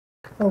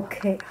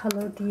Okay,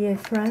 hello dear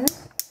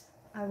friends.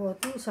 I will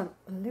do some,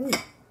 let me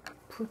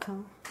put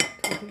on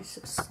to this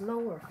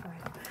slower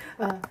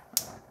fire.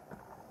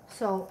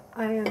 So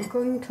I am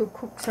going to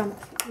cook some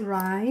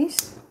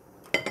rice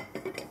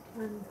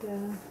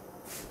and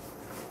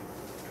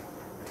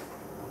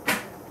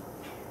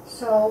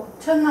so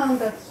turn on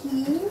the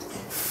heat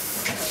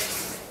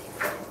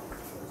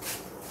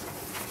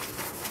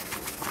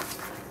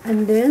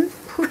and then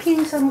put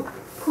in some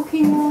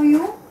cooking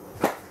oil.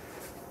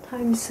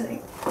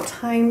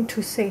 Time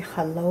to say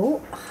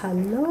hello,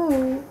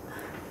 hello.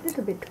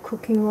 Little bit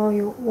cooking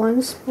oil,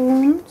 1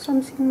 spoon,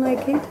 something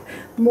like it.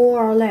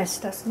 More or less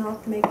does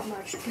not make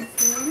much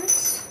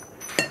difference.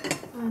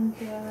 And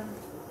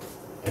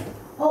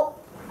oh,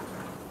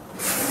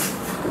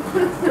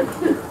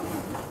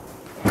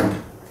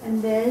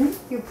 and then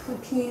you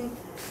put in.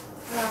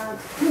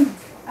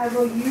 I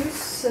will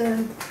use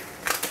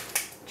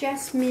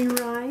jasmine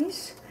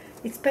rice.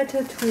 It's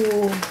better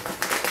to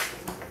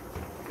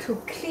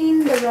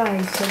clean the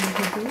rice a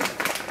little bit.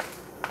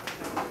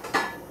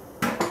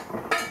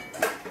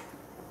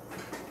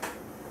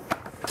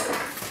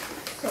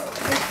 So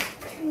let's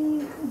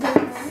clean the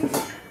rice.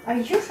 I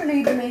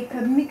usually make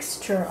a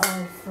mixture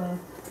of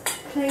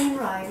plain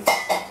rice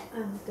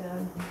and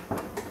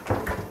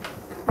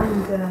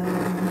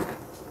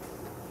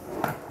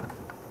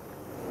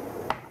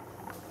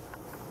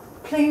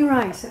plain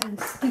rice and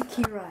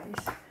sticky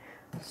rice.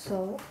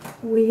 So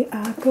we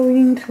are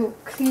going to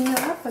clean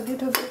up a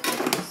little bit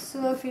of the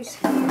surface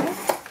here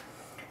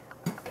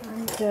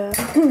and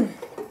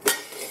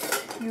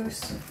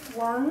use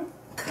 1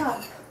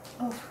 cup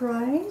of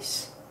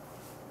rice.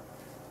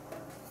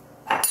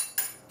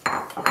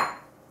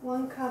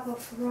 1 cup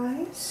of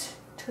rice.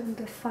 Turn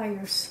the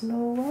fire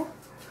slower.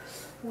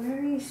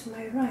 Where is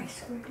my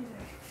rice? Where did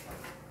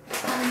I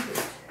find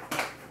it?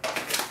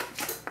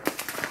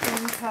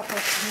 1 cup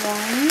of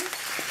rice.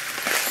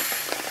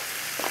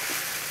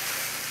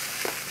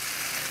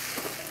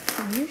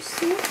 Can you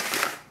see?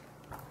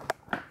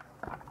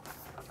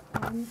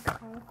 1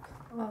 cup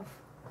of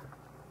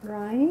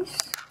rice.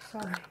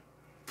 Sorry.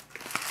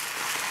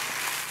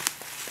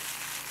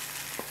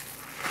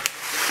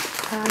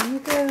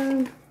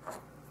 And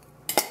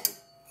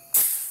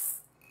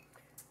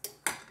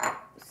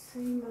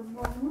same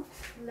amount,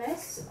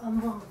 less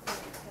amount of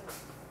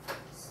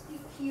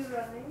sticky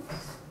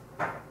rice.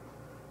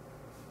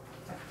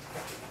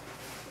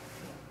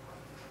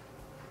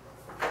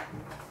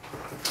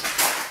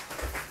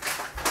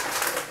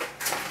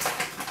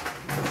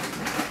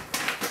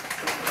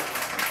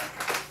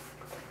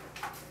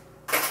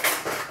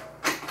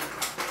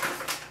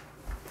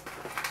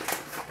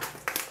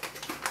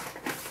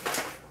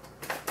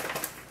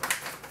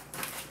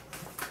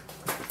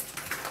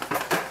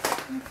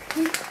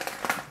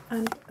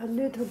 And a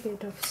little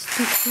bit of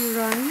sticky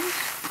rice,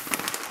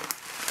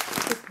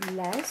 a bit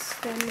less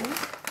than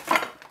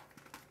that.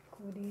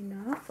 Good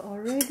enough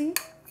already.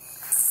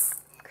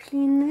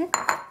 Clean it.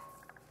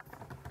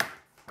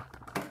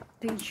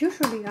 They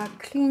usually are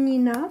clean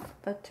enough,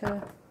 but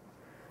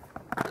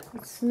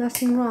it's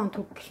nothing wrong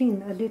to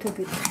clean a little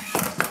bit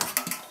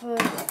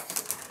further.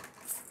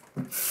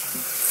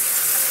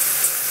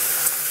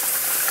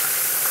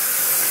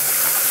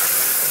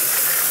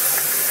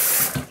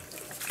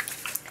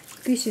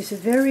 This is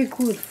very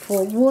good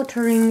for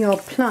watering your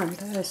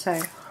plant, as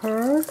I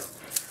heard.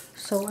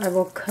 So I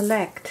will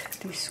collect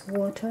this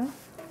water.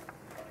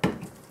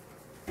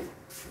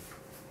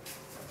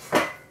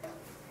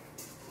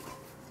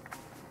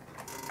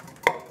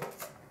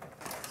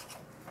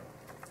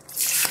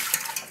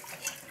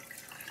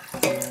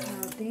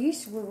 Now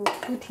this we will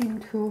put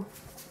into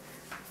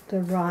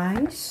the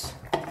rice.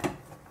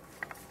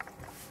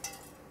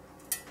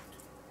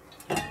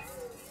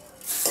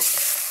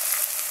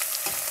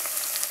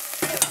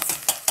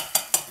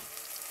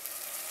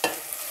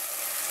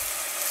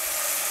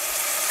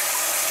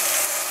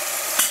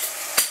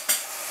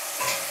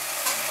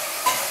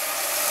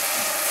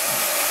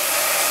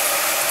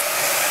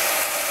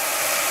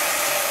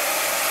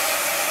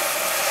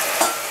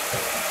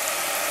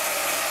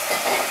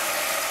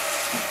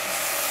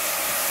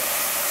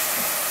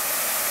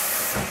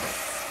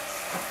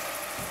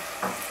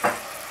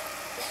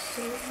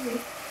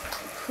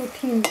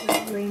 Put in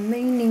the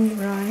remaining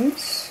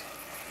rice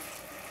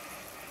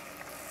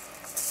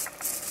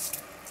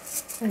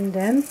and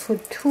then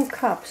put 2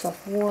 cups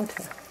of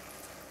water,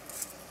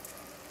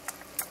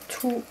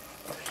 2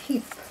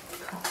 heap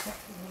cups of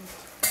water.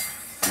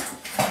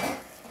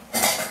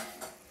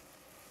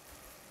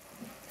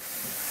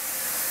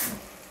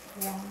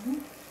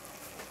 1, 2.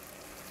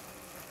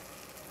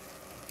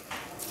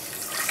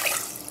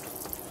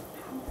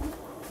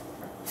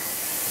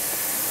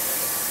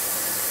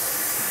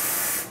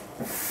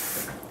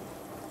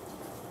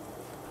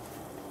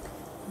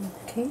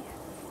 Okay,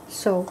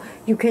 so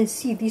you can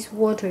see this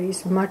water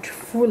is much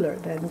fuller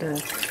than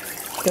the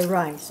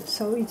rice.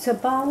 So it's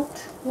about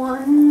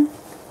 1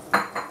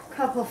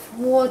 cup of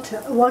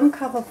water, 1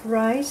 cup of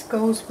rice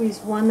goes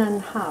with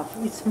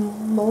 1.5. It's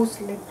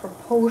mostly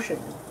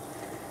proportional.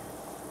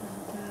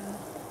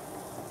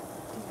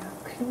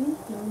 spoon.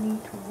 No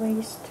need to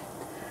waste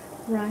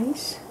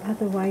rice,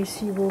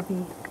 otherwise you will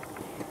be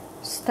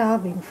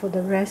starving for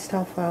the rest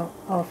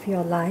of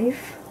your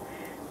life.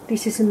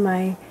 This is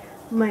my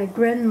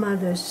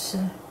grandmother's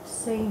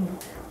saying: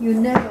 you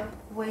never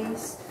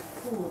waste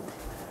food.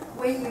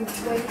 When you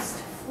waste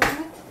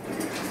food,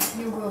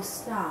 you will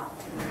starve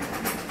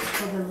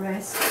for the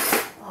rest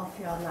of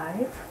your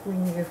life.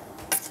 When you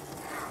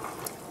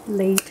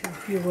later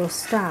you will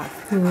starve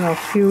in your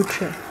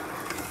future.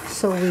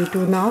 So we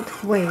do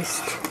not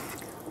waste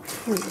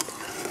food.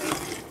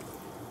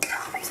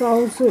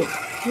 遭罪，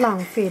浪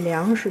费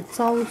粮食，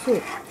遭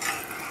罪。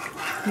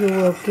You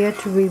will get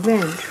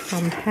revenge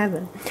from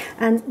heaven.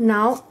 And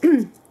now,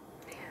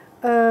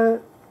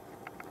 the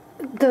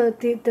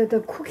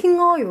cooking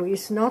oil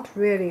is not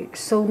really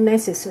so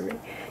necessary.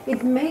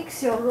 It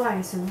makes your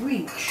rice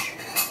rich,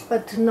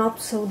 but not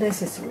so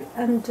necessary.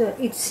 And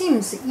it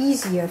seems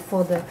easier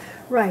for the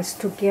rice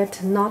to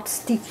get not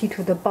sticky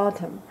to the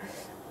bottom.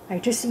 I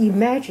just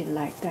imagine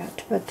like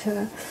that, but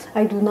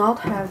I do not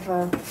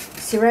have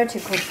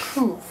theoretical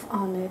proof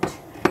on it.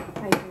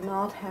 I do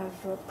not have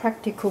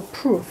practical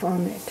proof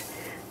on it.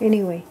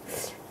 Anyway,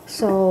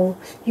 so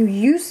you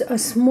use a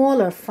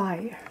smaller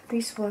fire.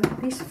 This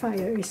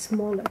fire is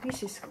smaller.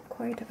 This is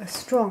quite a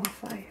strong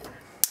fire.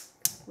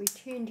 We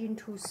change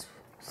into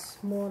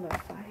smaller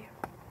fire,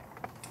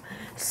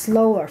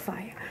 slower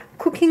fire.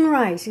 Cooking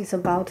rice is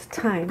about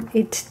time.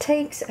 It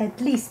takes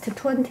at least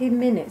 20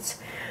 minutes,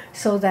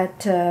 so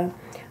that the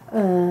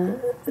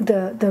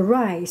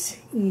rice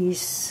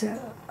is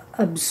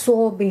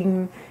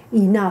absorbing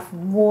enough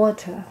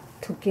water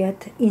to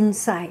get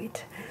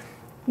inside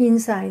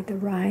the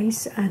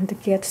rice and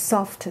get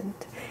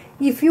softened.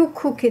 If you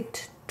cook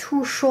it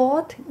too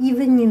short,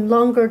 even in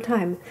longer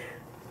time,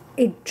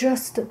 it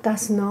just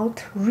does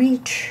not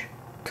reach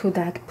to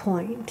that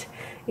point.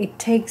 It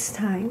takes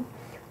time.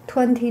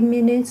 20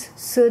 minutes,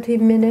 30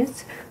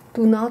 minutes,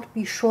 do not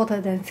be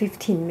shorter than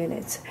 15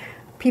 minutes.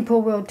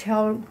 People will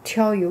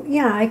tell you,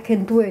 yeah, I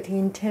can do it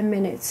in 10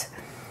 minutes.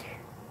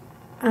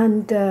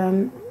 And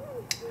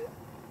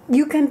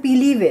you can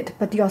believe it,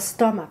 but your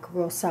stomach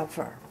will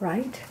suffer,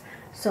 right?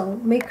 So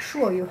make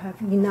sure you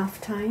have enough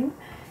time.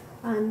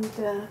 And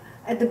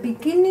at the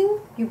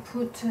beginning, you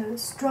put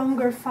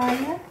stronger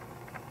fire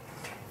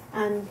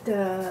and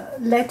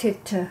let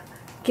it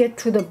get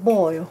to the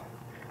boil.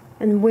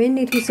 And when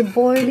it is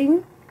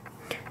boiling,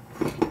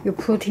 you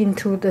put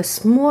into the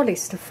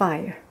smallest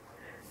fire,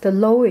 the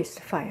lowest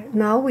fire.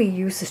 Now we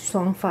use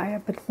strong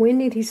fire, but when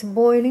it is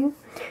boiling,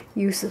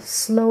 use the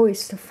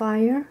slowest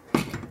fire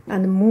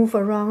and move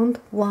around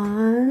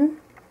 1,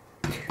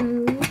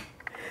 2,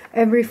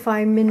 every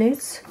 5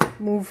 minutes,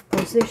 move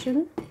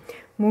position,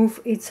 move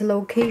its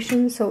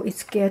location, so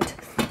it's get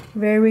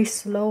very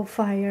slow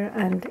fire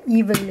and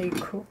evenly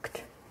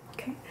cooked.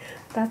 Okay,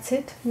 that's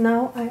it.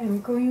 Now I am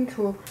going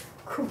to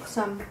cook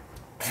some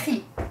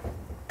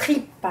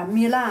trippa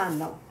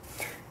Milano.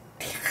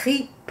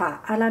 Trippa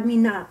alla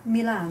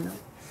Milano.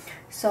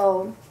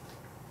 So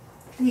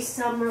this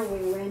summer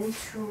we went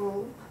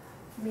to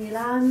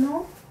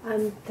Milano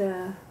and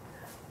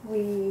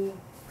we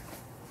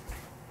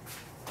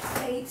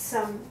ate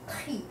some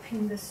tripe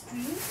in the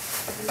street.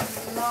 We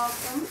love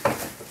them.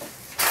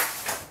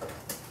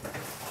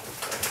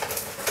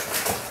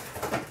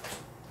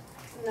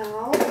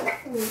 Now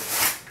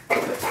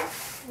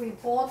we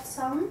bought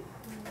some.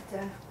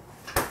 And,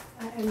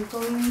 I am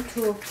going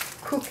to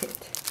cook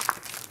it.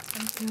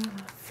 And,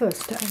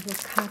 first, I will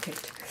cut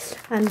it.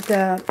 And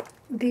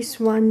this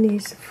one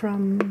is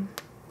from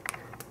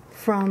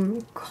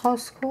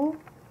Costco.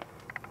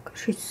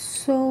 It's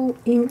so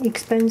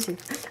inexpensive.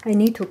 I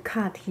need to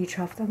cut each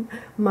of them.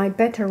 My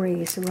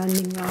battery is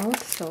running out,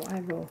 so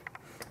I will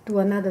do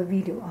another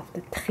video of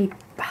the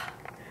trippa.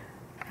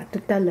 À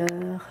tout à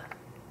l'heure.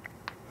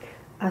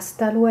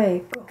 Hasta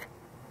luego.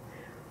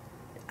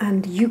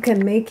 And you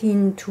can make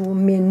into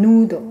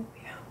menudo.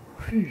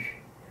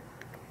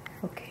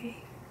 Okay.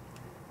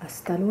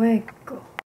 Hasta luego.